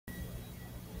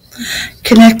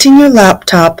Connecting your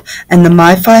laptop and the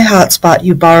MiFi hotspot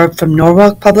you borrowed from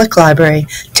Norwalk Public Library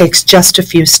takes just a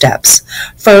few steps.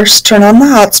 First, turn on the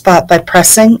hotspot by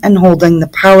pressing and holding the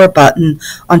power button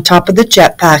on top of the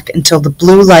Jetpack until the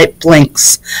blue light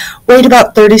blinks. Wait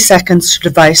about 30 seconds for the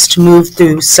device to move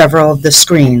through several of the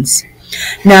screens.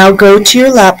 Now go to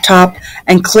your laptop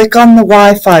and click on the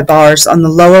Wi-Fi bars on the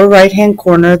lower right-hand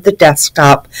corner of the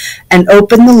desktop and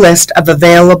open the list of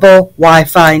available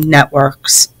Wi-Fi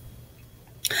networks.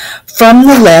 From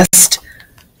the list,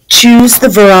 choose the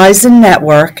Verizon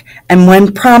network and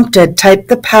when prompted, type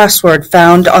the password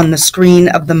found on the screen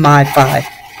of the MiFi.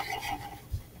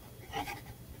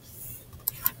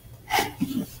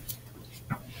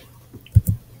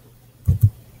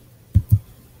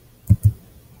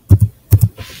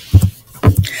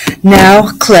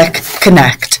 Now click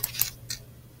Connect.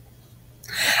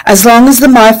 As long as the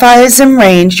MiFi is in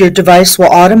range, your device will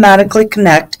automatically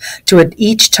connect to it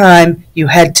each time you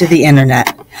head to the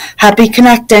internet. Happy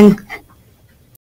connecting!